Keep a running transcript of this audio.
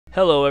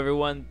Hello,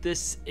 everyone.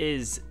 This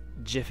is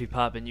Jiffy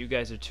Pop, and you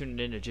guys are tuning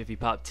in to Jiffy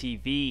Pop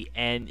TV.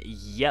 And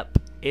yep,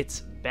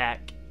 it's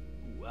back.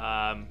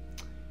 Um,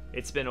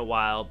 it's been a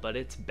while, but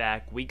it's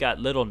back. We got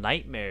Little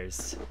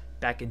Nightmares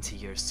back into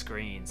your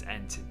screens,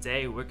 and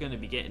today we're going to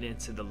be getting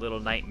into the Little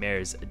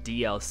Nightmares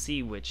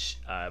DLC, which,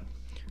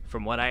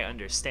 from what I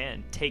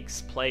understand,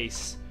 takes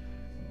place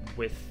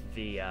with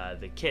the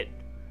kid.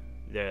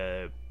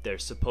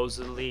 There's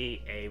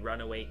supposedly a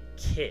runaway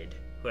kid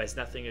who has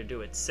nothing to do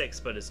with Six,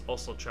 but is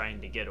also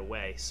trying to get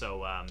away.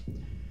 So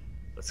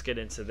let's get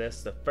into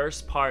this. The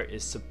first part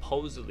is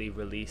supposedly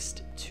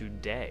released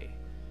today,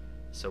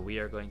 so we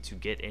are going to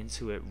get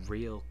into it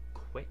real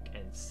quick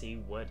and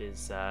see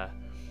what's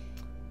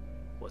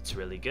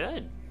really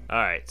good. All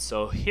right,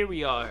 so here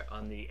we are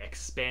on the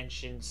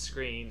expansion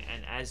screen,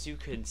 and as you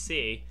can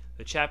see,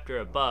 the chapter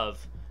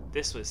above,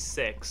 this was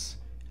 6,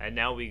 and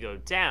now we go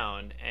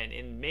down, and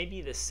in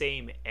maybe the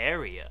same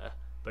area,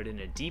 but in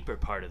a deeper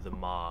part of the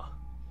maw,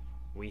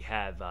 we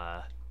have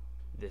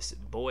this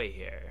boy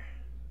here.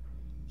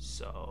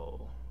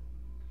 So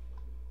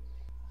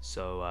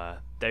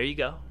there you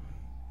go.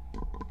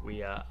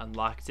 We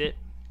unlocked it,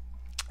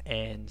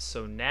 and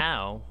so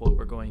now what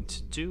we're going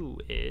to do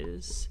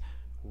is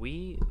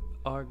we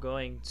are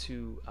going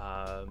to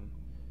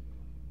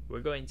we're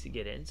going to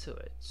get into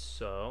it.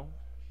 So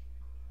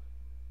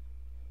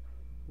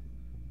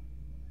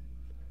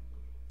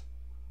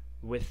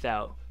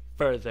without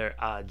further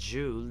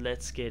ado,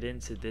 let's get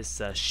into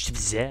this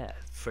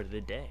for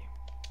the day.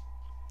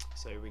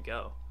 So here we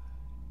go.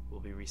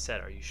 We'll be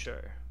reset. Are you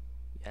sure?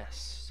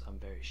 Yes, I'm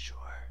very sure.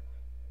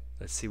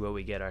 Let's see what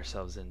we get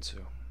ourselves into.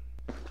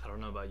 I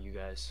don't know about you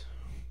guys,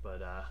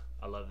 but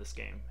I love this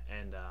game,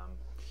 and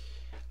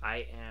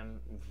I am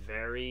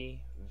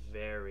very,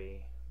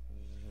 very,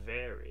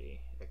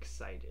 very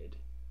excited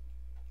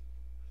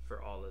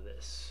for all of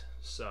this.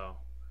 So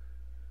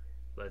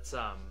let's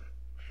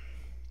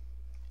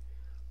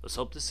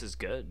hope this is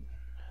good.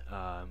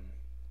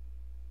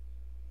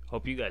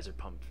 Hope you guys are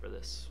pumped for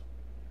this.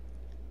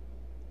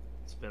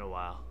 It's been a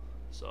while.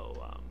 So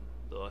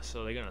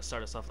they're gonna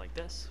start us off like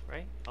this,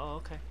 right? Oh,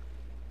 okay.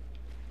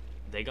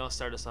 They gonna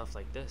start us off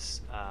like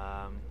this.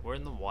 We're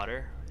in the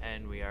water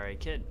and we are a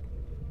kid.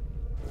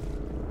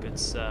 Good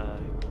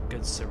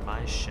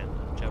surmission.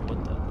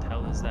 What the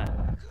hell is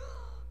that?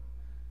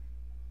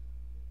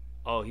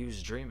 Oh, he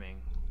was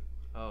dreaming.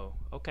 Oh,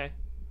 okay.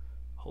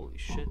 Holy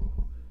shit.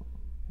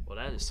 Well,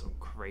 that is some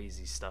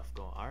crazy stuff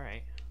going. All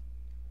right.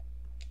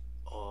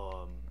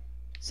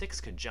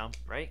 6 could jump,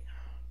 right?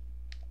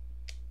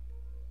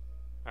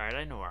 All right,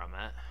 I know where I'm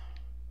at.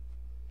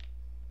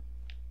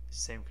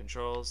 Same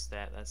controls.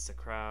 That's the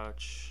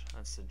crouch.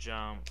 That's the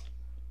jump.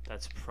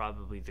 That's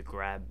probably the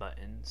grab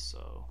button.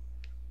 So,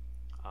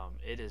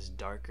 it is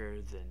darker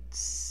than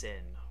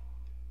sin.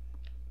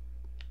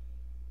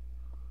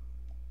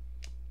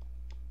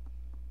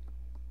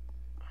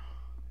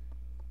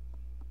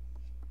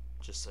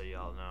 Just so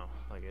y'all know,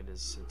 like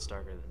it's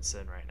darker than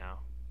sin right now.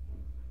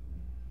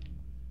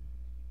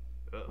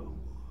 Uh-oh.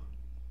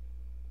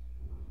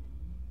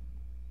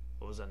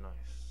 What was that noise?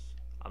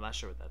 I'm not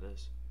sure what that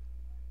is.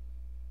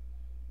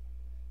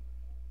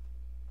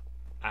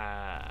 Oh,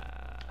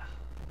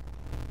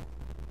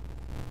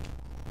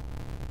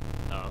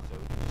 okay,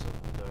 we can just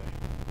open the door.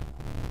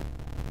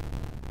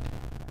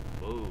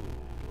 Whoa.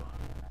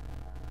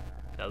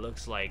 That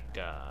looks like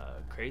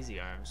Crazy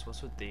Arms.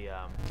 What's with the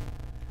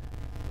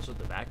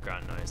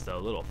background noise though? A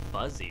little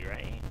fuzzy,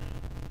 right?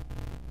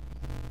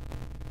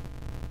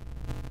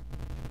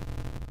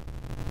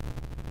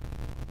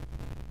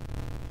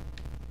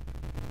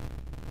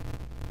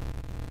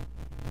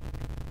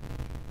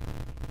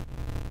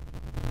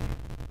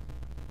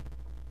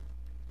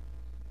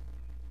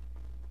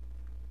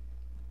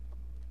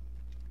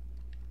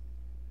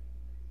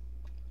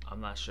 I'm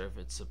not sure if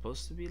it's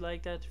supposed to be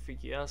like that to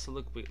freak you out. So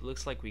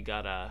looks like we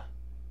got a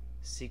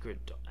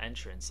secret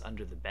entrance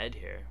under the bed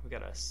here. We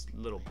got a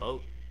little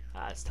boat.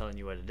 It's telling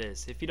you what it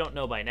is. If you don't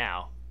know by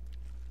now,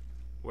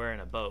 we're in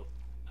a boat.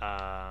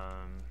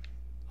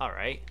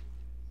 Alright.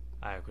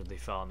 I awkwardly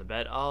fell on the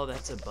bed. Oh,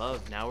 that's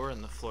above. Now we're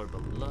on the floor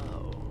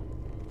below.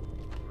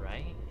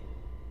 Right?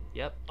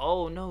 Yep.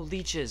 Oh, no,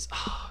 leeches.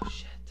 Oh,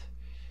 shit.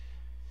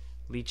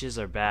 Leeches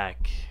are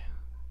back.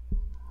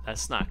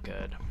 That's not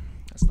good.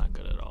 That's not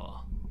good at all.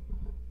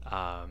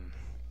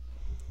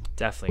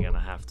 Definitely gonna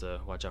have to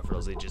watch out for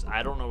those leeches.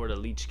 I don't know where the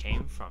leech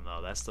came from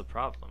though. That's the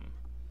problem.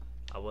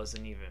 I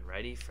wasn't even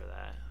ready for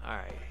that.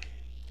 Alright.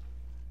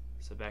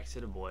 So back to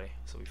the boy.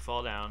 So we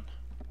fall down.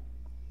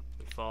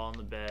 We fall on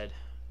the bed.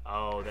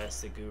 Oh,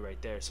 that's the goo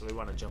right there. So we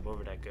want to jump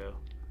over that goo.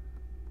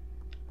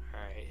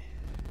 Alright.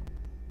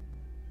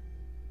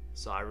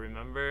 So I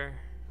remember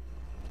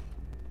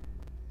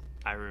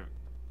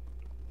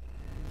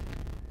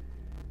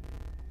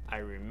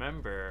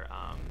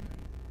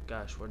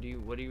gosh, what do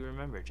you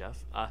remember,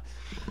 Jeff? I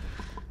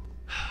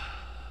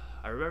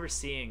remember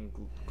seeing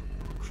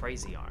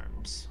Crazy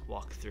Arms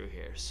walk through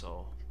here,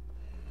 so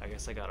I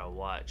guess I gotta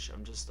watch.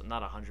 I'm just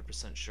not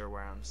 100% sure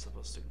where I'm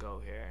supposed to go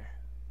here.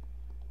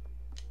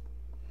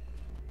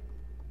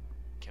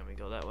 we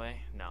go that way?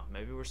 No,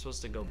 maybe we're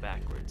supposed to go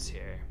backwards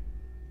here.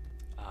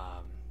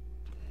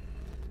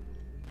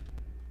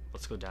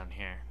 Let's go down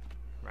here,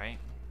 right?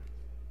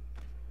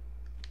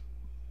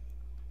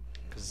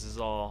 Because this is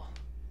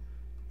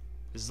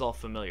all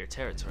familiar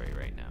territory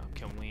right now.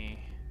 Can we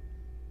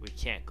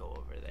can't go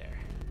over there.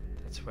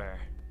 That's where.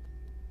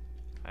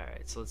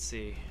 Alright, so let's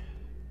see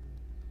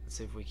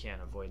if we can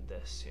avoid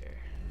this here.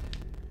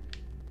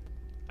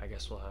 I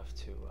guess we'll have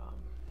to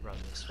run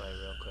this way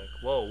real quick.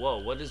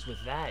 Whoa, what is with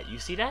that? You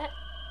see that?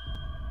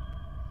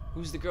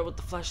 Who's the girl with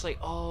the flashlight?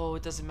 Oh,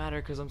 it doesn't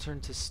matter because I'm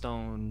turned to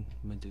stone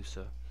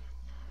Medusa.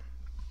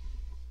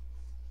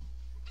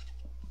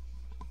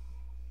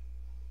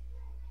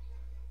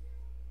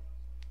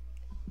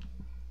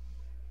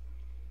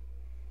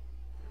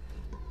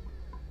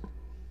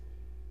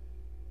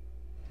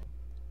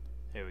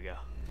 Here we go.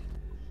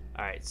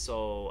 Alright,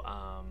 so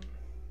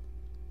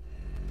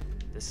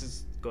this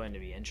is going to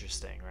be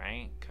interesting,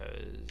 right?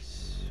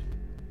 Because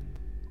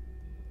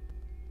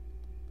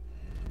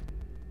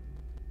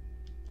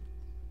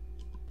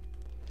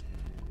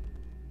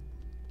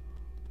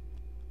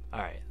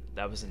alright,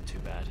 that wasn't too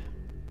bad.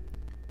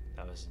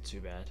 That wasn't too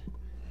bad.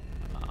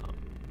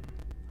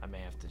 I may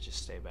have to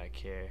just stay back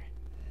here.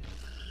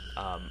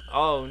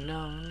 Oh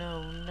no.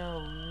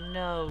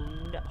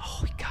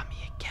 Oh, he got me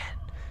again.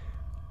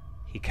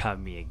 He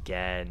got me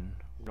again.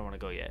 I don't want to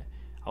go yet.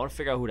 I want to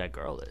figure out who that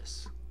girl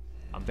is.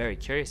 I'm very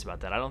curious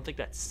about that. I don't think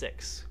that's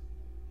 6.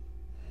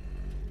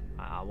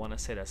 I want to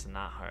say that's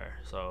not her.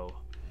 So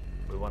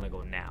we want to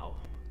go now.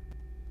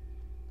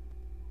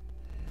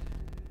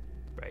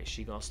 Right,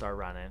 she gonna start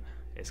running.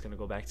 It's gonna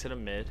go back to the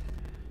mid,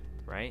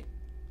 right?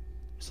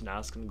 So now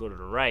it's gonna go to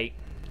the right,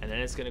 and then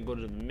it's gonna go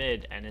to the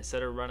mid, and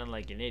instead of running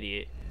like an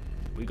idiot,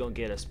 we gonna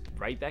get us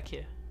right back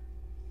here.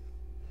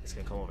 It's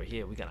gonna come over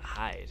here. We gotta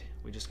hide.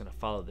 We're just gonna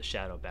follow the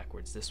shadow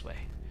backwards this way.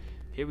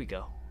 Here we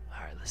go.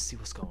 Alright, let's see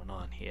what's going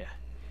on here.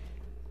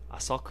 I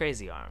saw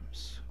Crazy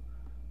Arms,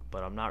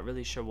 but I'm not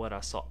really sure what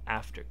I saw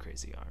after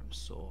Crazy Arms.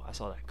 So I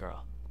saw that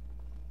girl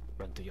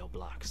run through your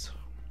blocks.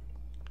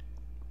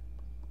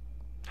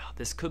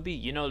 This could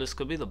be, this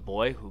could be the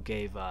boy who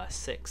gave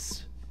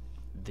 6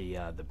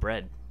 the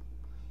bread.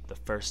 The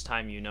first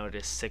time you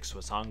noticed 6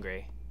 was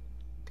hungry,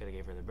 could have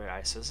gave her the bread.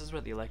 Alright, so this is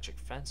where the electric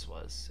fence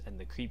was, and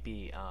the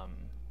creepy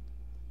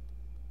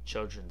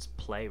children's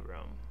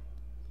playroom,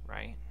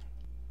 right?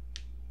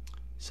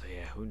 So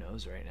yeah, who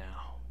knows right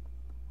now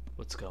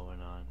what's going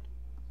on.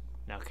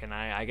 Now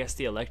I guess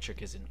the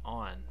electric isn't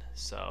on,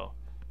 so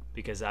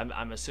because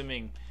I'm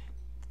assuming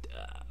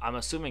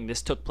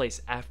this took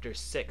place after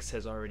 6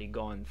 has already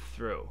gone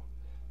through,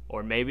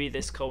 or maybe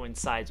this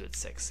coincides with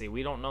 6. See,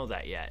 we don't know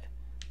that yet.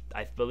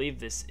 I believe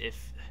this,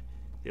 if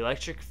the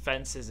electric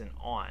fence isn't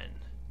on,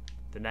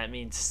 then that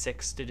means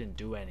 6 didn't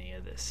do any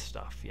of this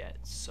stuff yet.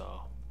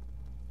 So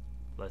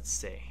let's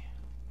see.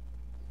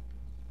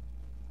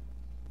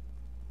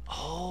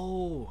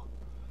 Oh,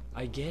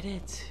 I get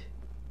it.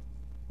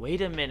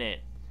 Wait a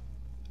minute.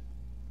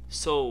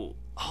 So,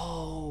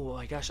 oh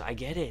my gosh, I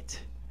get it.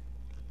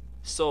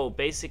 So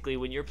basically,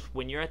 when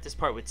you're at this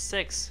part with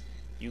 6,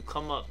 you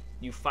come up,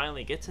 you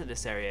finally get to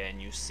this area,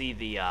 and you see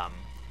the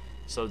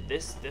so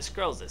this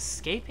girl's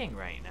escaping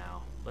right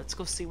now. Let's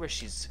go see where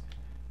she's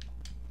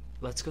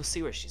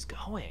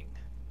going.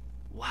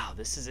 Wow,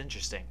 this is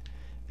interesting,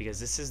 because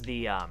this is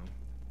the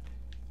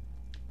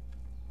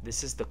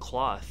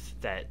cloth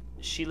that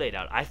she laid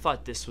out. I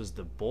thought this was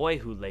the boy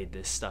who laid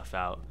this stuff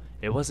out.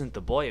 It wasn't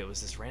the boy, it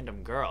was this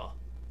random girl.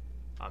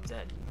 I'm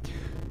dead,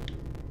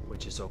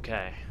 which is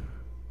okay.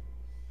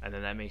 And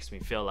then that makes me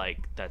feel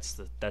like that's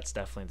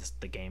definitely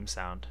the game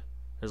sound.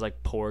 There's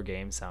like poor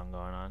game sound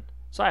going on.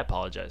 So I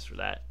apologize for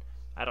that.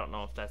 I don't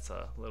know if that's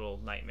a Little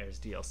Nightmares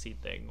DLC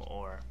thing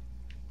or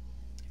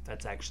if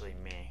that's actually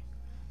me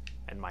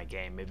and my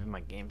game. Maybe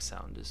my game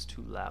sound is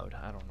too loud.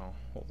 I don't know.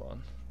 Hold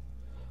on.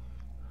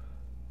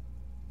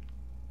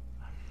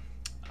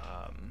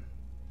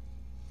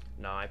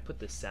 No, I put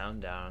the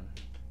sound down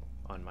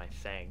on my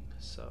thing,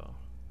 so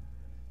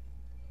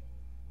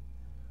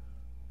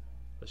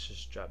let's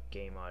just drop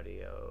game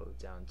audio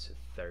down to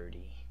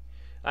 30.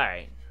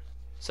 Alright.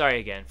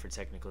 Sorry again for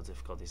technical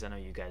difficulties. I know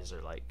you guys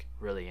are like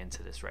really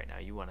into this right now.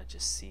 You want to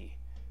just see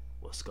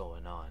what's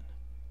going on.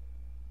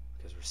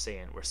 Because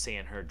we're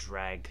seeing her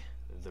drag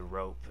the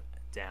rope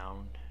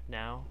down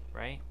now,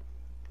 right?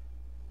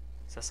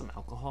 Is that some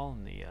alcohol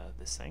in the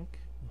sink?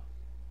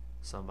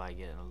 Somebody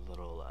getting a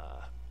little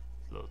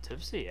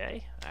tipsy, eh?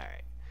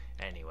 Alright.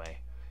 Anyway.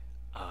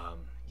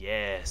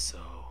 Yeah, so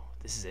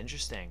this is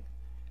interesting.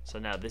 So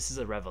now this is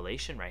a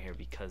revelation right here,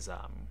 because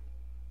I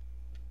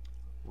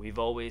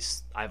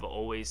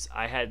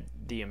had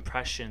the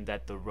impression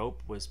that the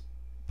rope was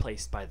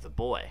placed by the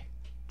boy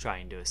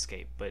trying to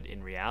escape, but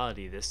in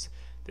reality this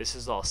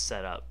is all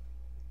set up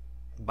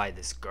by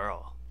this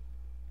girl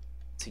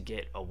to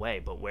get away.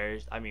 But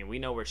we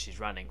know where she's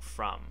running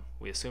from.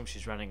 We assume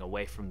she's running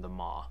away from the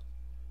maw.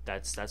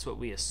 That's what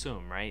we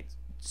assume, right?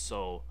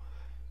 So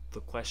the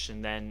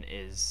question then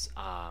is,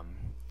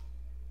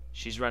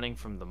 she's running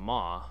from the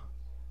maw,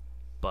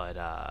 but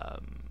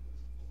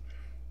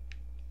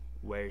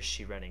where is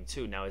she running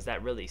to? Now, is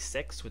that really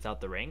 6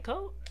 without the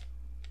raincoat?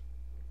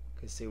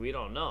 Because, see, we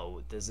don't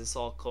know. Does this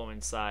all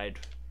coincide?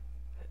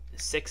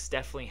 6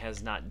 definitely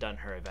has not done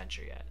her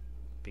adventure yet.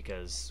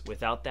 Because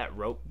without that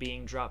rope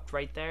being dropped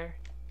right there,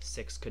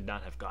 6 could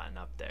not have gotten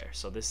up there.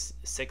 So this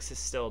 6 is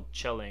still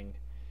chilling.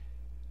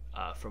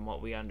 From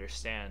what we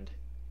understand,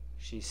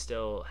 she's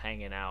still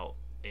hanging out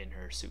in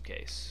her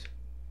suitcase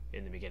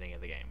in the beginning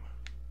of the game.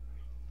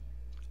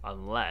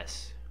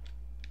 Unless,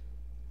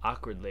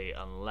 awkwardly,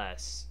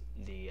 unless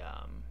the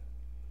I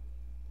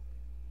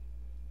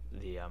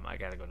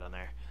gotta go down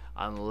there.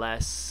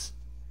 Unless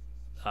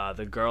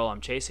the girl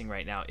I'm chasing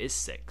right now is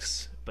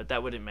 6, but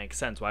that wouldn't make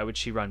sense. Why would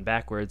she run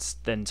backwards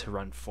then to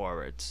run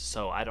forwards?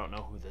 So I don't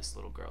know who this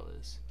little girl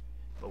is,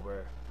 but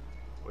we're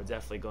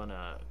definitely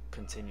gonna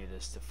continue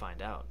this to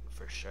find out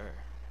for sure.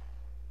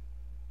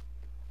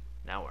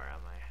 Now where am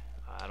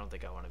I? I don't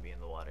think I want to be in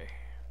the water.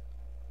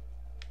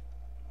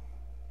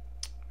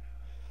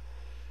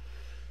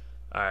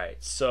 All right,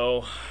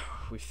 so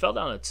we fell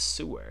down a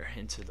sewer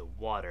into the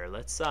water.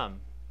 Let's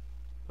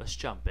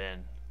jump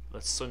in.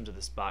 Let's swim to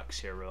this box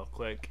here real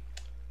quick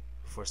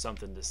before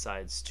something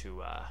decides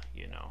to,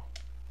 you know,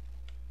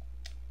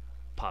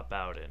 pop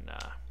out and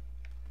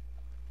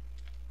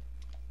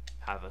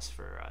have us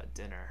for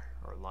dinner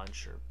or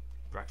lunch or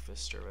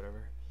breakfast or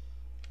whatever.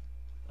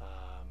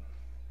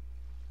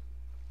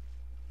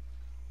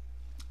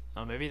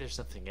 Oh, maybe there's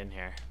something in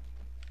here.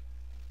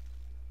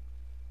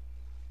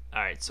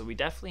 All right, so we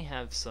definitely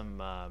have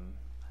some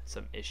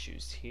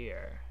issues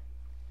here.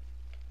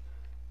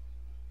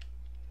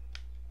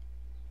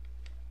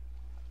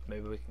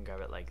 Maybe we can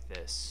grab it like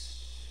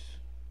this.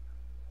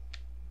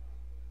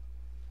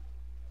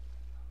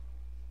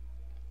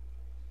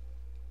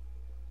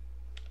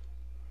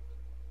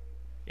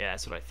 Yeah,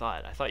 that's what I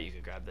thought. I thought you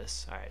could grab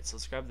this. All right, so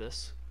let's grab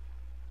this.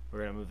 We're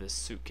gonna move this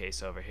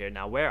suitcase over here.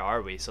 Now, where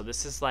are we? So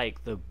this is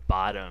like the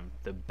bottom,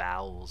 the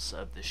bowels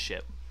of the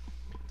ship.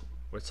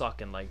 We're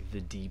talking like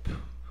the deep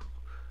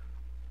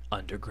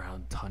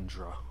underground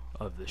tundra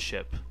of the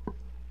ship.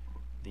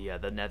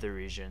 The nether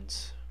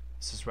regions.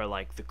 This is where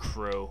like the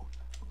crew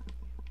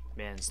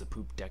mans the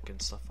poop deck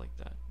and stuff like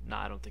that.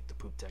 Nah, I don't think the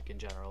poop deck in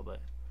general,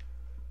 but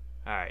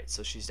alright,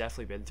 so she's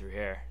definitely been through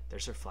here.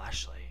 There's her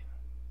flashlight.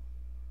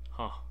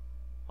 Huh.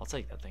 I'll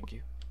take that, thank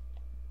you.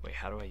 Wait,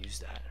 how do I use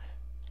that?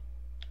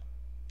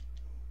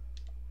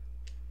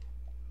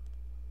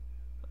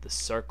 The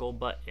circle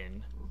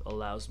button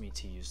allows me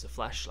to use the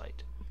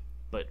flashlight.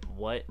 But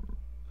what?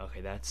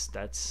 Okay, that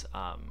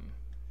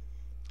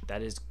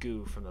is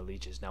goo from the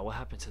leeches. Now what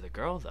happened to the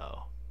girl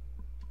though?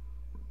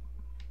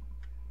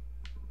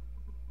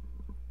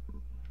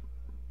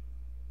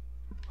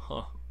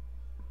 Huh.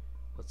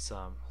 Let's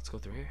go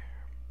through here.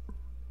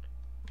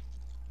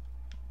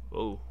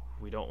 Whoa,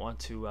 we don't want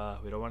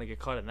to get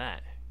caught in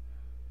that.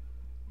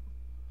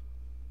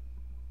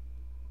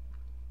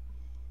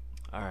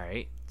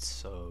 Alright,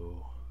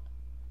 so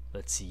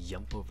let's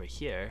jump over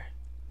here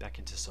back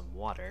into some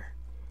water.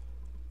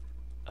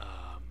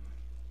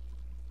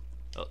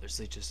 Oh, there's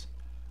leeches.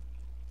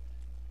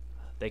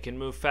 They can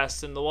move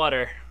fast in the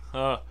water.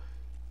 Oh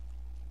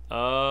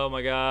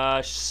my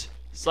gosh.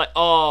 It's like,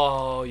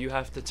 oh, you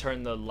have to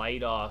turn the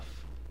light off.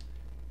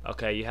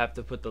 Okay, you have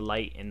to put the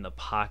light in the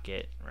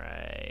pocket.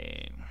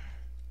 Right.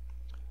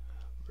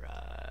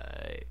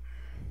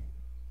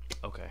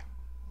 Okay.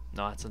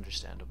 No, that's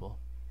understandable.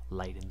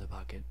 Light in the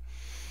pocket.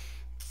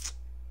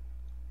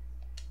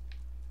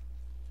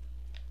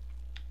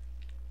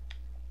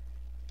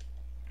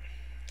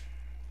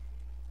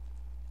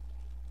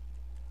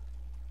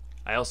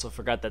 I also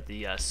forgot that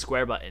the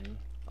square button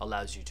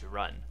allows you to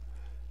run.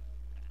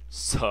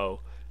 So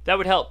that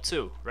would help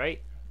too,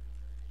 right?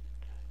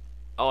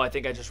 Oh, I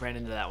think I just ran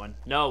into that one.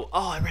 No.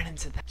 Oh, I ran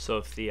into that. So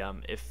if the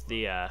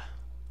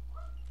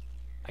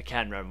I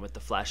can run with the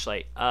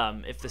flashlight.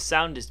 If the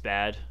sound is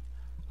bad,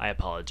 I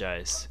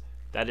apologize.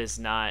 That is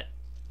not,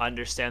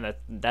 understand that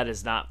that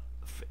is not,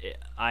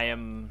 I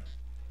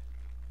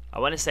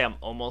want to say I'm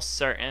almost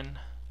certain.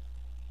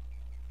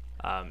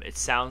 It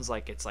sounds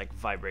like it's like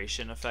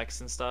vibration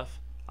effects and stuff.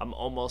 I'm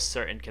almost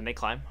certain. Can they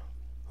climb?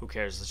 Who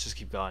cares? Let's just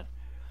keep going.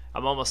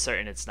 I'm almost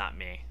certain it's not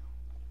me.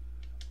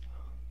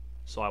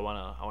 So I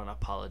wanna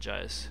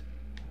apologize.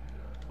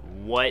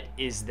 What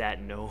is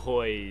that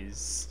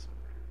noise?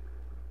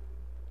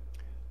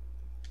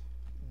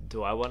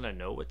 Do I want to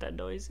know what that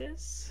noise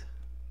is?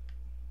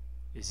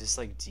 Is this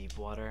like deep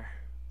water?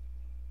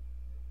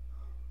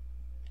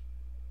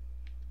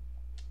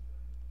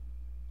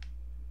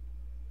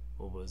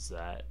 What was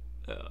that?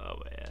 Oh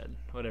man,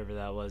 whatever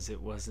that was,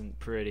 it wasn't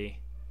pretty.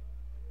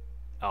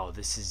 Oh,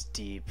 this is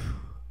deep.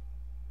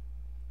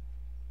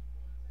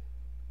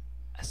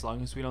 As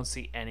long as we don't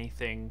see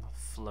anything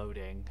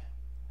floating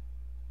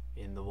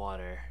in the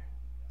water,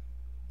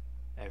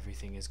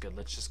 everything is good.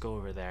 Let's just go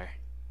over there.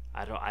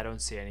 I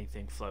don't see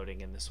anything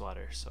floating in this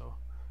water, so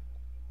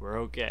we're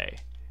okay.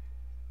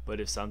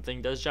 But if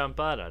something does jump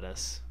out at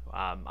us,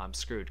 I'm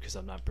screwed because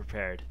I'm not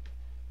prepared.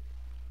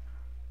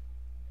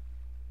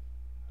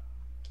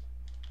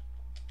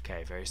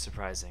 Okay, very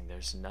surprising.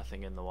 There's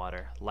nothing in the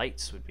water.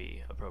 Lights would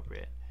be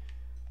appropriate.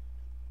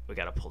 We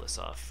gotta pull this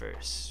off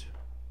first.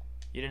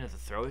 You didn't have to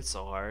throw it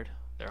so hard,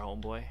 there,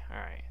 homeboy.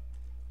 Alright.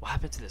 What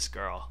happened to this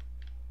girl?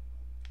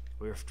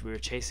 We were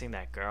chasing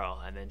that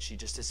girl, and then she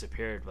just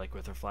disappeared, like,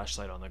 with her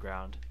flashlight on the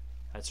ground.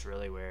 That's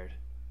really weird.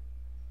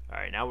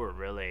 Alright, now we're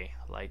really,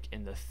 like,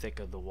 in the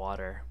thick of the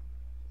water.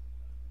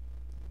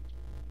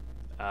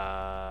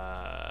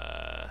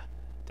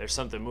 There's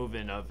something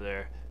moving over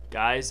there.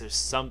 Guys, there's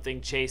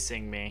something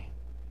chasing me.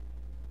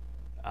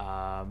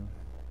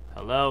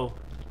 Hello?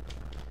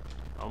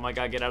 Oh my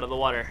god, get out of the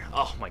water.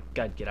 Oh my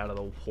god, get out of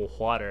the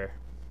water.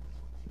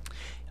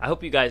 I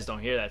hope you guys don't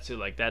hear that too.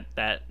 Like,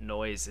 that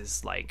noise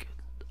is like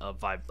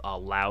a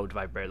loud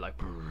vibrate, like,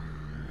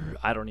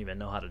 I don't even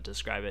know how to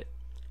describe it.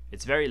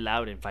 It's very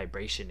loud and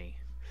vibration-y,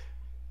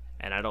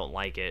 and I don't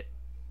like it.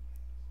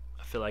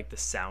 I feel like the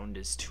sound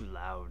is too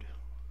loud.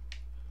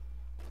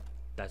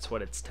 That's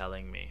what it's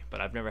telling me,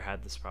 but I've never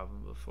had this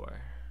problem before.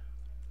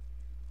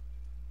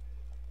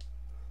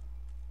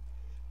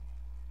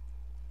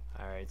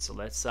 Alright, so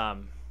let's,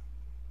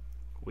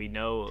 we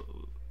know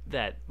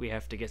that we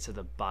have to get to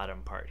the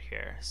bottom part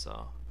here,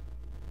 so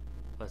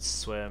let's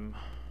swim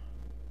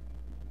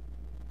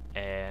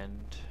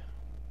and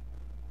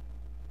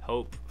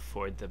hope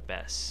for the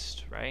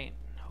best, right?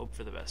 Hope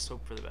for the best,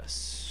 hope for the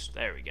best.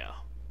 There we go.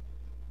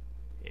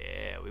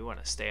 Yeah, we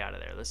want to stay out of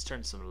there. Let's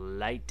turn some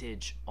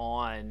lightage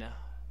on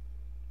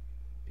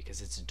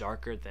because it's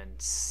darker than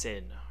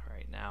sin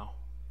right now.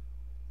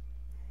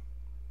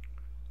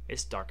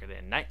 It's darker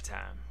than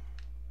nighttime.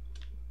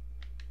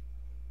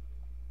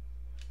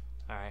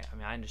 Alright, I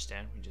mean, I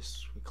understand.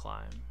 We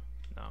climb.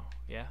 No,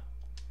 yeah?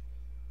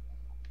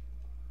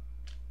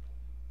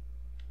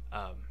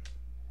 What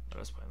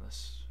else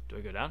pointless? Do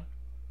we go down?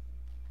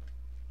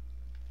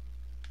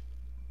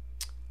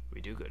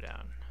 We do go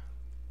down.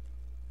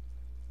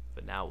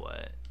 But now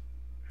what?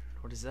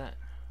 What is that?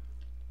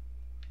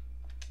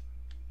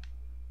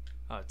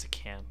 Oh, it's a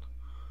can.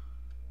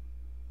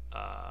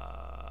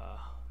 Huh.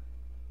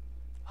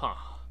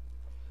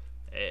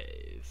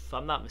 If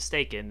I'm not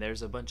mistaken,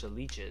 there's a bunch of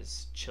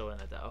leeches chilling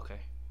at that.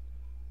 Okay.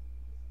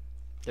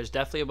 There's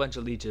definitely a bunch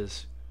of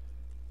leeches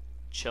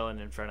chilling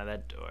in front of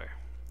that door.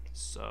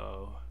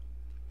 So,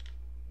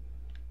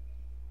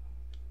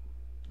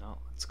 no,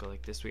 let's go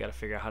like this. We gotta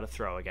figure out how to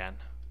throw again.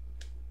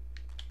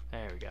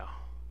 There we go.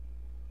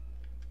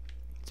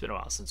 It's been a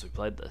while since we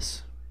played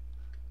this.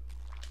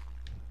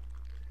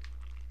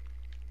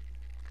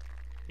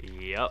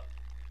 Yep.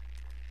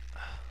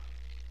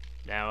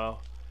 Now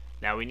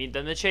we need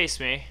them to chase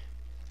me.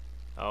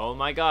 Oh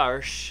my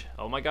gosh.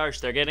 Oh my gosh,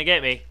 they're gonna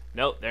get me.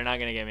 Nope, they're not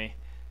gonna get me.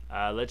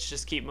 Let's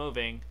just keep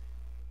moving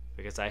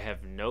because I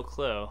have no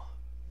clue.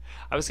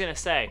 I was gonna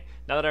say,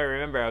 now that I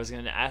remember, I was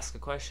gonna ask a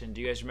question.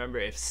 Do you guys remember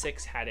if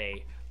Six had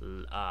a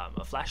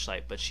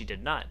flashlight, but she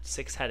did not?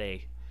 Six had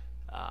a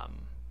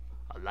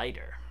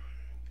lighter.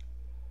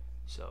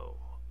 So,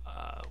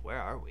 where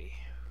are we?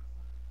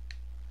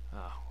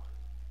 Oh,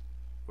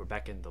 we're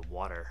back in the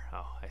water.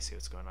 Oh, I see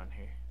what's going on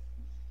here.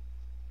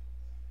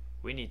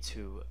 We need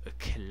to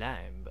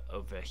climb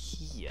over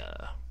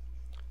here.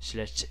 So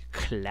let's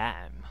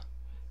climb.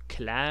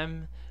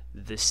 Climb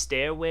the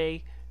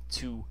stairway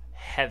to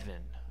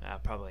heaven.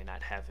 Probably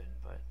not heaven,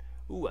 but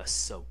ooh, a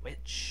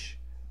switch.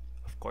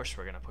 Of course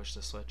we're gonna push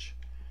the switch.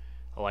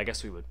 Oh, I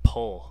guess we would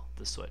pull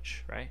the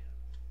switch, right?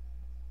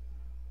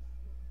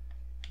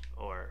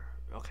 Or,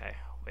 okay,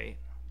 wait.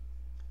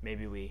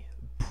 Maybe we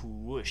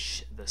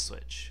push the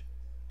switch.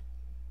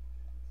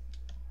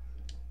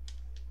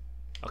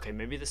 Okay,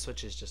 maybe the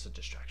switch is just a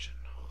distraction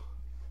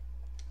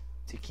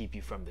to keep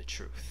you from the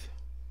truth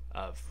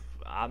of,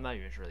 I'm not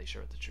even really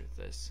sure what the truth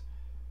is.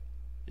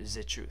 Is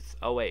it truth?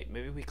 Oh wait,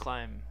 maybe we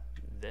climb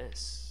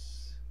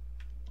this.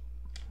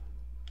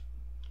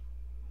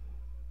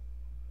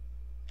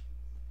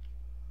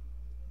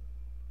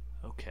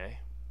 Okay.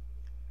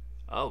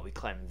 Oh, we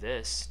climb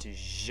this to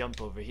jump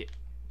over here.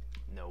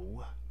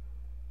 No.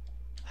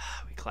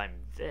 We climb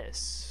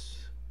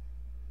this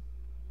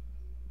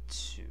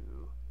to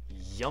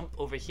jump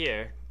over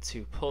here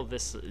to pull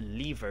this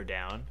lever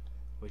down,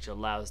 which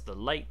allows the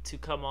light to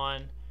come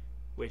on,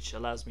 which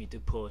allows me to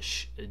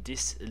push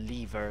this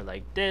lever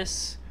like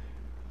this,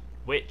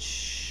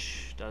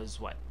 which does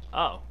what?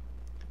 Oh,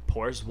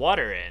 pours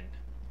water in.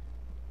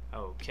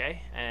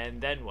 Okay,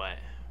 and then what?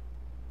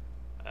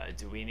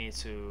 Do we need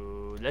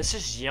to... Let's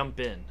just jump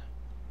in.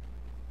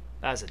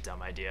 That's a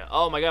dumb idea.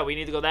 Oh my god, we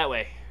need to go that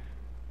way.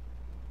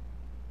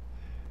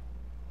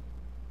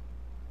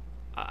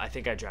 I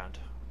think I drowned.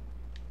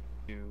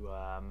 To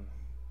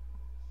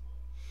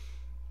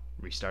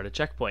restart a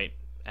checkpoint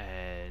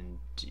and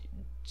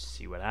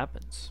see what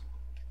happens.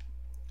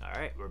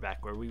 Alright, we're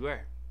back where we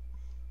were.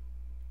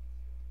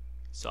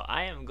 So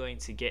I am going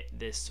to get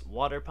this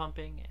water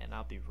pumping and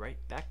I'll be right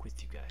back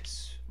with you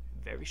guys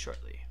very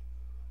shortly.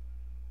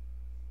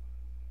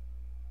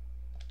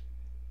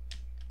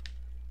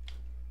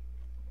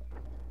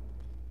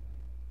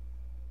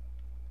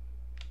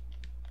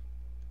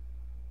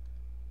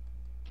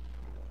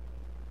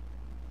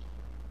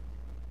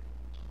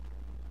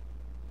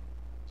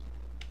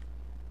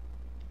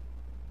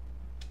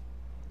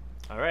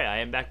 Alright, I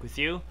am back with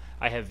you.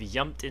 I have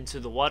jumped into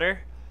the water,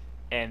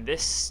 and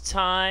this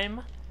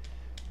time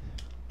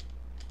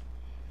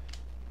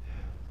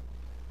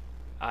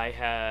I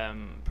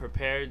am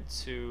prepared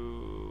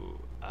to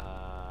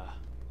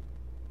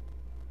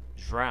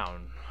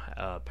drown,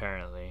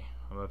 apparently.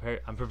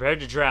 I'm prepared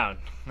to drown.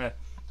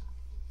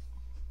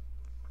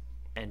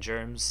 And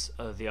germs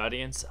of the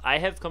audience, I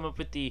have come up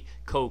with the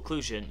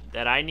conclusion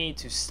that I need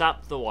to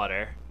stop the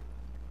water.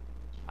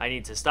 I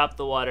need to stop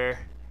the water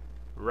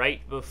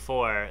right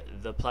before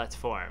the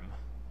platform.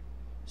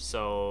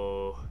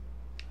 So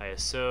I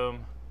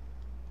assume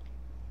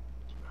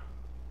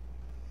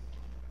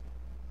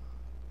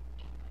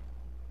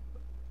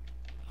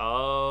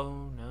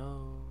oh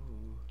no.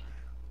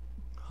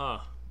 Huh.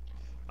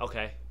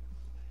 Okay.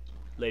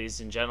 Ladies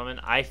and gentlemen,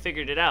 I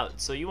figured it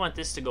out. So you want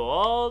this to go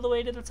all the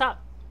way to the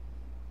top.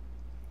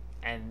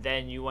 And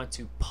then you want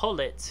to pull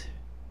it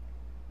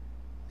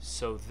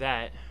so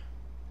that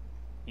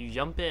you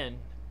jump in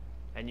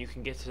and you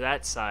can get to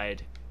that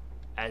side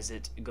as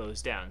it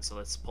goes down. So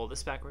let's pull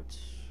this backwards.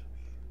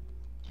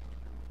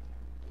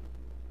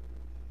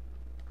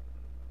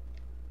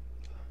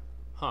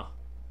 Huh.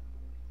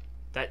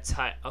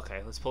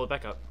 Okay, let's pull it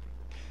back up.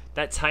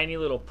 That tiny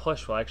little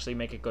push will actually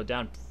make it go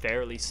down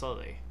fairly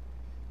slowly,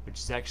 which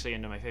is actually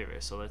into my favor.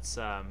 So let's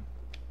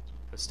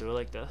do it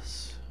like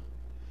this.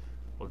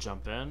 We'll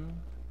jump in,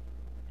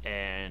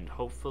 and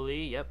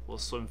hopefully, yep, we'll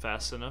swim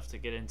fast enough to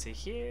get into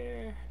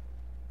here.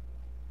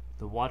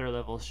 The water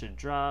level should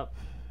drop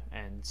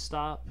and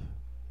stop,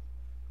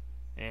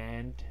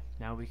 and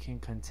now we can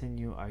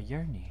continue our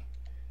journey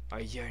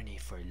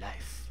for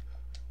life,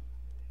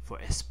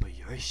 for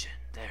exploration.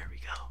 There we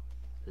go.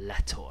 La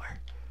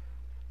Tour.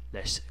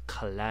 Let's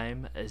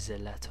climb the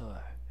La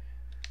Tour.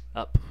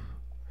 Up.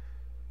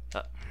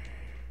 Up.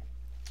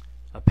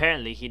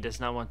 Apparently, he does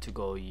not want to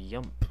go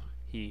jump.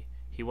 He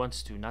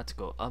wants to not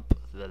go up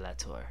the La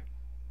Tour.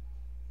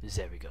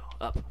 There we go.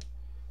 Up.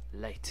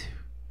 Light.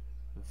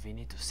 We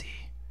need to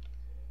see.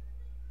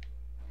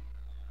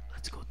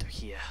 Let's go through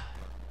here.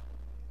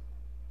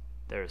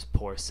 There is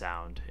poor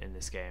sound in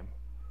this game.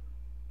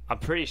 I'm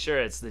pretty sure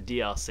it's the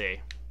DLC.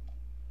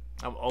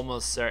 I'm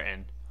almost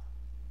certain.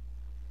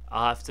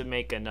 I'll have to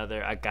make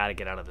another. I gotta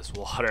get out of this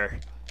water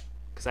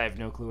because I have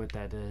no clue what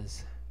that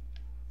is.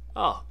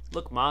 Oh,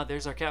 look, Ma,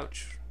 there's our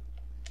couch.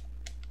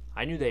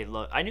 I knew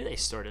they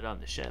stored it on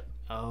the ship.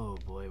 Oh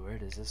boy, where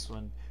does this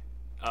one?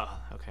 Oh,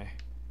 okay.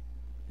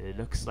 It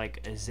looks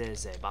like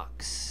there's a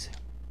box.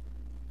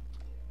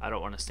 I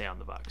don't want to stay on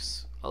the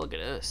box. Oh, look at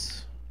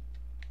this.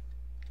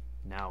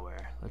 Now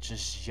where? Let's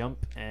just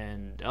jump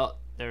and oh,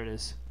 there it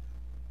is.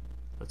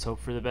 Let's hope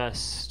for the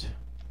best.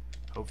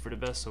 Hope for the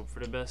best. Hope for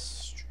the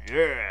best.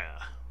 Yeah.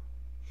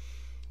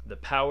 The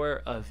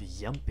power of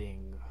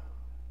jumping.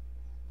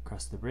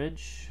 Across the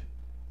bridge.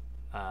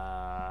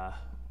 Now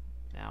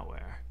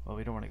where? Well,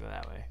 we don't want to go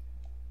that way.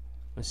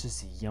 Let's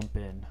just jump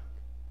in.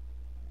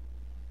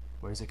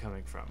 Where's it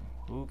coming from?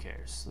 Who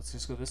cares? Let's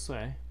just go this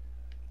way.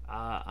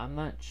 I'm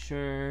not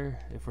sure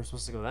if we're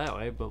supposed to go that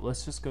way, but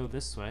let's just go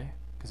this way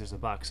because there's a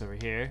box over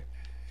here.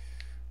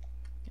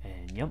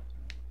 And jump.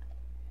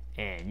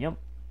 And jump.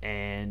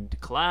 And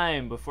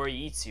climb before he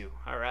eats you.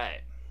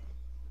 Alright.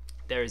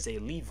 There's a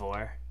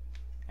lever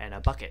and a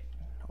bucket.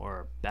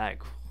 Or a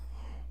bag.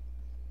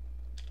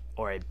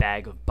 Or a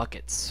bag of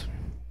buckets.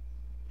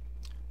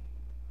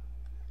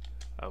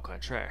 Au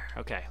contraire.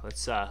 Okay,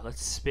 let's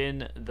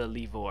spin the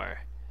lever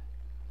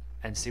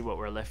and see what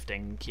we're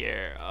lifting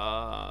here.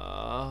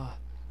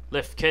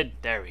 Lift, kid.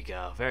 There we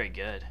go. Very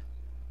good.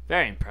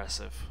 Very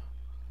impressive.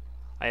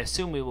 I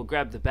assume we will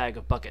grab the bag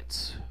of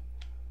buckets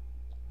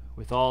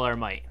with all our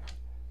might.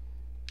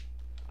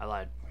 I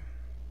lied.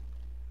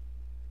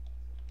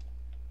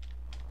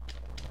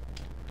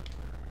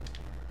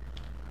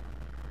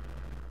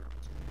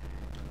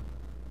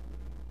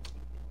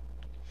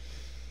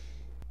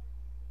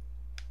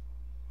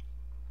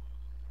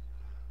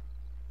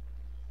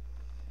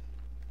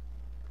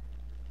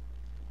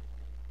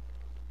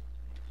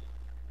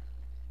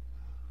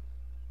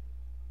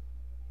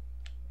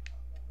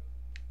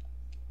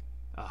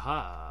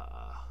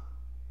 Aha.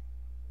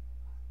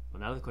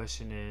 Well, now the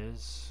question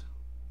is...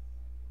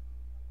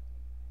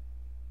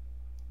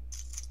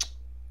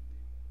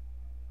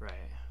 Right.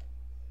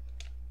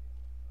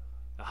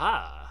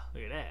 Aha!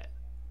 Look at that.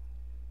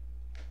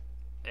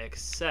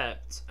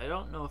 Except, I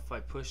don't know if I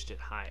pushed it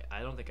high.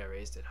 I don't think I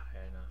raised it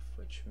high enough,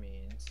 which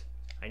means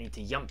I need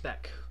to jump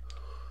back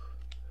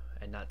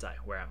and not die.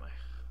 Where am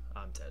I?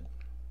 I'm dead.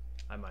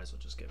 I might as well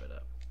just give it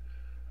up.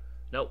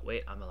 Nope,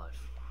 wait, I'm alive.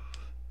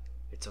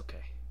 It's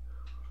okay.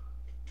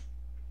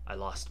 I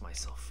lost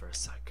myself for a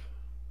sec.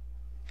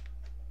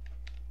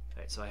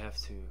 Alright, so I have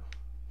to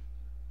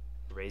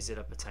raise it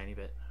up a tiny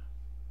bit.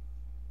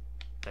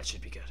 That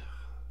should be good.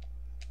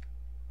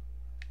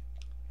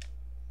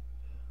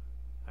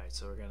 Alright,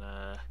 so we're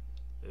gonna...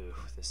 Ooh,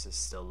 this is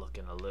still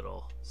looking a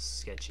little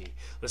sketchy.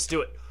 Let's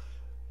do it!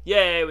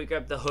 Yay, we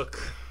grabbed the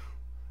hook.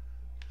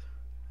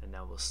 And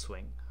now we'll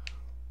swing.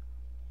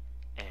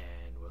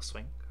 And we'll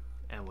swing.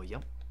 And we'll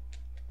jump.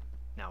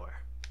 Now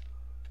where?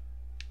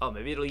 Oh,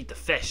 maybe it'll eat the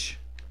fish.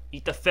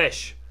 Eat the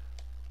fish.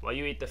 While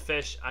you eat the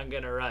fish, I'm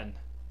gonna run.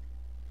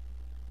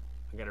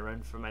 I'm gonna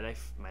run for my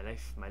life, my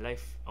life, my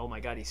life. Oh my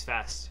god, he's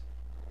fast.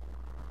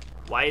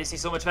 Why is he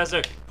so much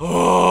faster?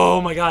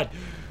 Oh my god.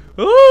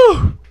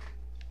 Ooh!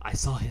 I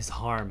saw his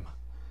arm.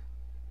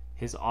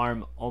 His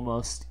arm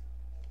almost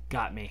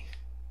got me.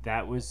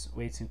 That was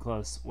way too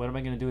close. What am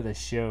I gonna do with this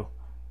shoe?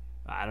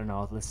 I don't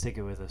know. Let's take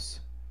it with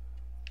us.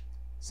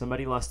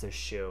 Somebody lost their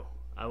shoe.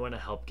 I want to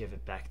help give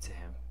it back to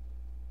him.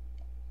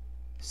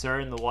 Sir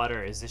in the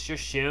water, is this your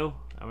shoe?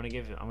 I want to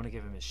give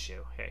him his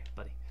shoe. Hey,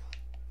 buddy.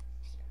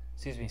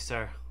 Excuse me,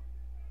 sir.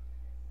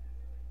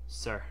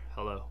 Sir,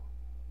 hello.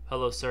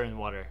 Hello, sir in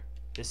water.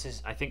 This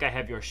is, I think I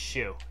have your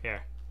shoe.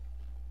 Here.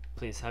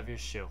 Please, have your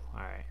shoe.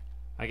 Alright.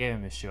 I gave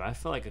him his shoe. I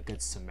feel like a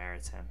good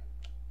Samaritan.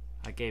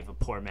 I gave a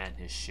poor man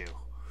his shoe.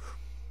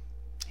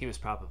 He was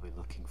probably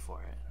looking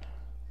for it.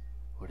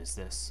 What is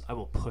this? I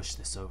will push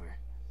this over.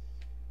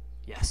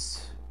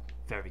 Yes.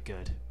 Very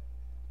good.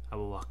 I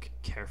will walk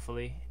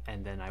carefully,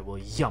 and then I will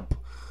yump.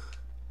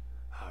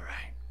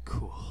 Alright,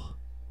 cool.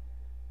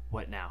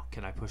 What now?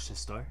 Can I push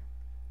this door?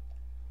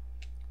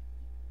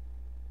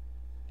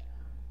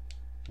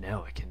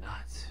 No, I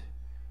cannot.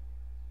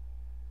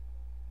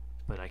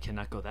 But I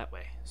cannot go that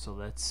way. So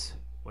let's...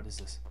 What is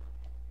this?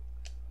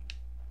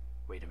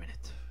 Wait a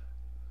minute.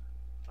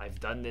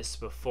 I've done this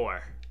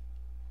before.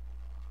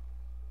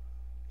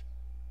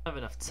 I don't have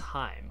enough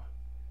time.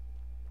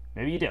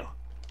 Maybe you do.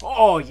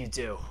 Oh, you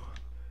do.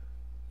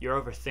 You're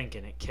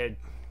overthinking it, kid.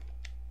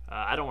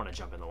 I don't want to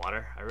jump in the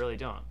water. I really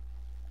don't.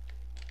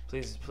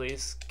 Please,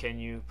 please, can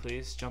you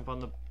please jump on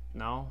the...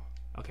 No?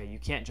 Okay, you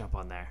can't jump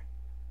on there.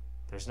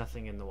 There's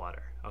nothing in the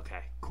water.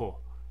 Okay, cool.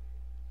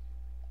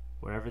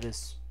 Wherever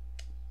this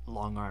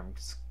long-armed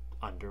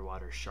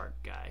underwater shark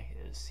guy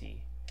is,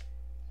 he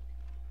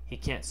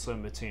can't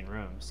swim between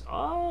rooms.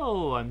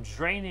 Oh, I'm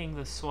draining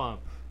the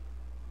swamp.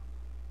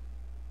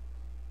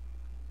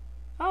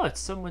 Oh,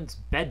 it's someone's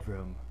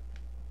bedroom.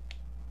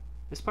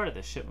 This part of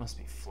the ship must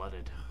be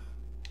flooded.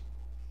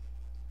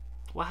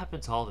 What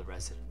happened to all the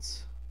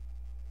residents?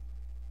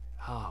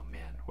 Oh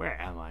man, where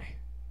am I?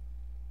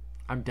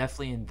 I'm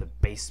definitely in the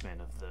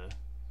basement of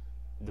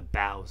the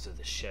bows of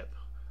the ship.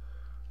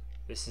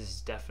 This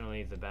is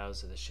definitely the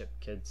bows of the ship,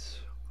 kids.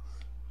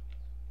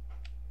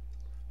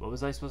 What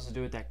was I supposed to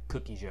do with that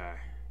cookie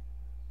jar?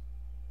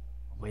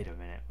 Wait a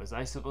minute, was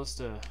I supposed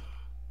to...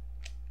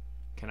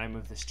 Can I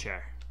move this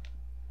chair?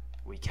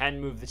 We can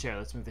move the chair.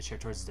 Let's move the chair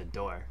towards the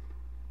door.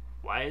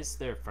 Why is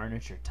there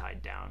furniture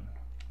tied down?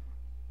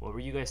 What were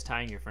you guys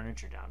tying your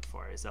furniture down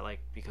for? Is that like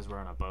because we're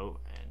on a boat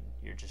and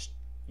you're just,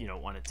 you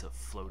don't want it to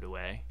float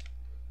away?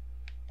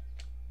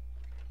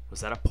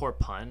 Was that a poor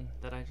pun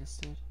that I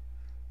just did?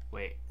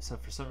 Wait, so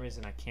for some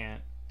reason I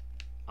can't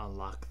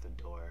unlock the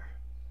door.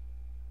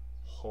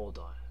 Hold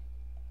on.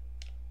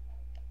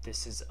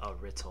 This is a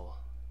riddle.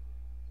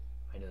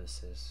 I know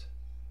this is.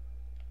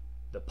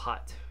 The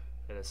pot.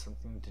 It has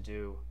something to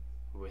do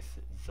with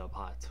the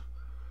pot.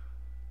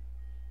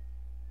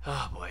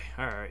 Oh boy.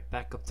 Alright,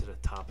 back up to the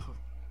top.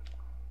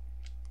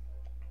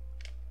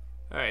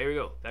 Alright, here we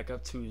go. Back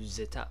up to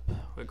the top.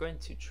 We're going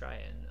to try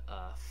and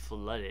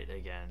flood it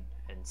again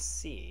and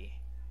see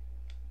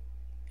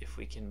if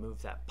we can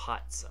move that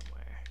pot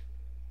somewhere.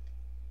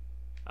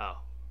 Oh.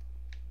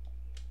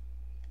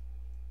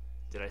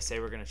 Did I say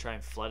we're going to try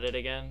and flood it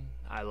again?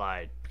 I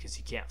lied, because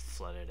you can't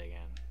flood it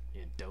again.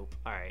 You dope.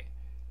 Alright.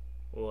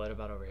 Well, what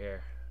about over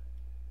here?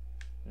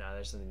 No,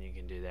 there's nothing you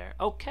can do there.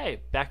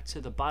 Okay, back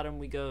to the bottom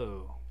we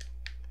go.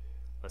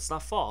 Let's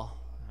not fall.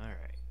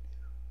 Alright.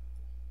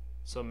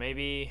 So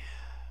maybe...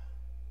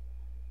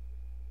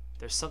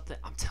 There's something...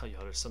 I'm telling you,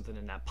 there's something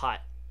in that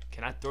pot.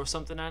 Can I throw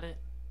something at it?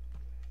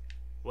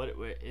 What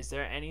is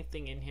there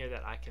anything in here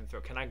that I can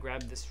throw? Can I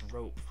grab this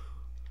rope?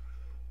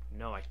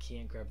 No, I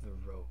can't grab the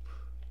rope.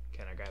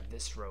 Can I grab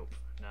this rope?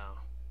 No.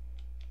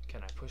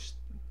 Can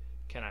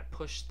I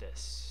push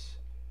this?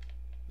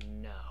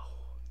 No.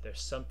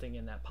 There's something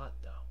in that pot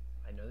though.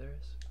 I know there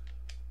is.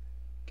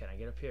 Can I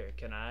get up here?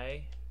 Can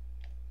I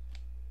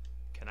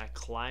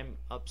climb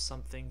up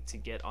something to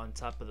get on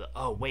top of the...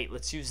 Oh wait,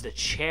 let's use the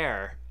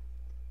chair.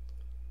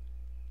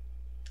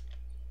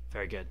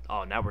 Very good.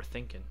 Oh, now we're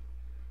thinking.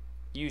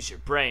 Use your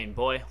brain,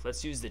 boy.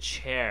 Let's use the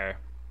chair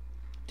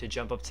to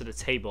jump up to the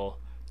table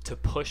to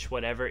push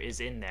whatever is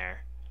in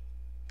there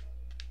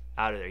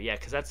out of there. Yeah,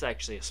 because that's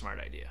actually a smart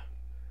idea.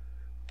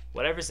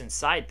 Whatever's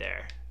inside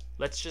there,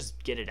 let's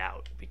just get it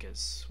out,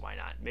 because why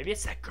not? Maybe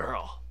it's that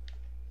girl.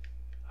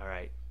 All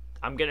right,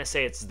 I'm gonna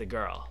say it's the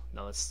girl.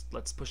 Now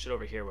let's push it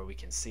over here where we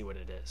can see what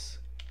it is.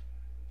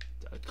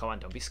 Come on,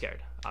 don't be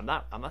scared. I'm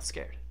not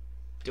scared.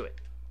 Do it.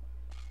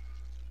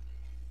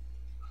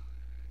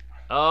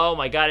 Oh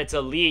my god, it's a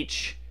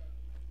leech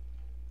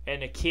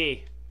and a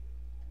key.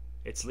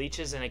 It's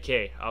leeches and a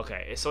key.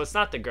 Okay, so it's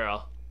not the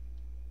girl.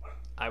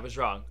 I was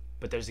wrong,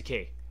 but there's a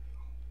key.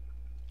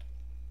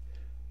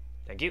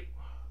 Thank you.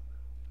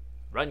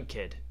 Run,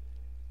 kid.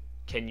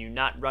 Can you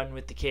not run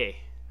with the key?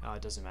 Oh,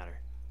 it doesn't matter.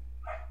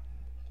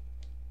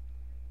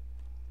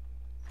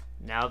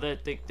 Now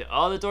that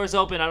the door's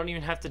open, I don't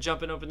even have to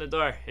jump and open the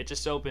door. It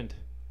just opened.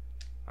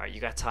 All right, you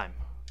got time.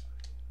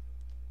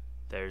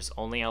 There's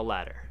only a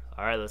ladder.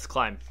 All right, let's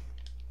climb.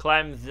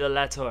 Climb the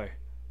ladder.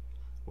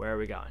 Where are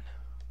we going?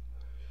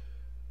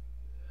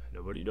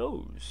 Nobody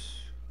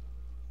knows.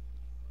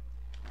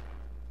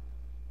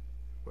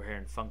 We're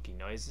hearing funky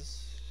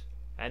noises.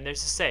 And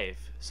there's a save.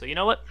 So you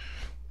know what?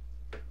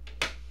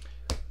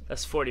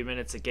 That's 40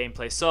 minutes of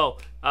gameplay. So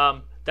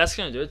that's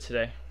going to do it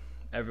today,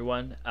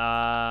 everyone.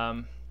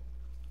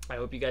 I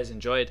hope you guys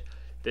enjoyed.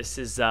 This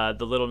is the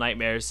Little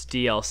Nightmares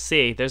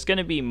DLC. There's going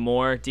to be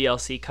more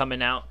DLC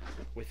coming out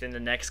within the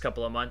next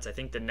couple of months. I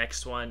think the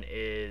next one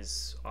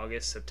is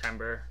August,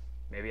 September,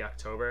 maybe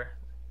October,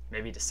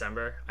 maybe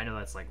December. I know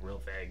that's like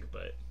real vague,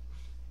 but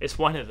it's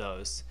one of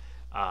those.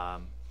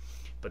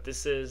 But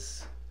this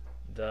is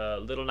the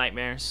Little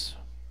Nightmares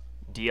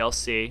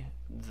DLC,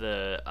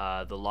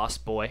 the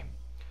Lost Boy,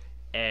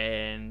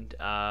 and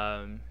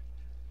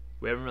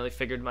we haven't really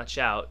figured much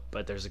out,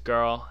 but there's a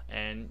girl,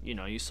 and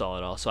you saw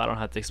it all, so I don't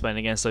have to explain it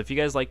again. So if you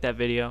guys like that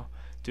video,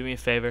 do me a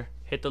favor,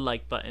 hit the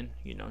like button,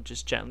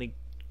 just gently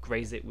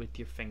graze it with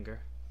your finger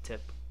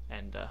tip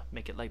and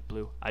make it light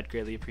blue. I'd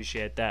greatly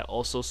appreciate that.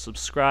 Also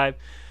subscribe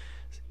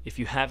if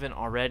you haven't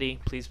already.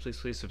 Please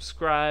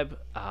subscribe.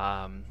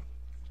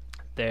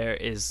 There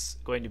is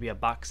going to be a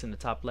box in the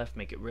top left,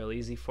 make it real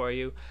easy for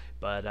you.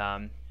 But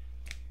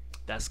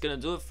that's gonna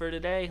do it for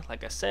today,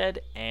 like I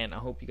said, and I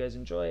hope you guys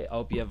enjoy it. I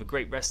hope you have a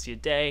great rest of your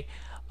day.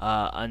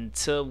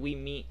 Until we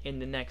meet in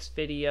the next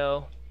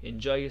video,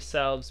 enjoy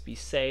yourselves, be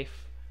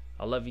safe.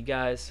 I love you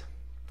guys.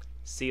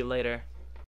 See you later.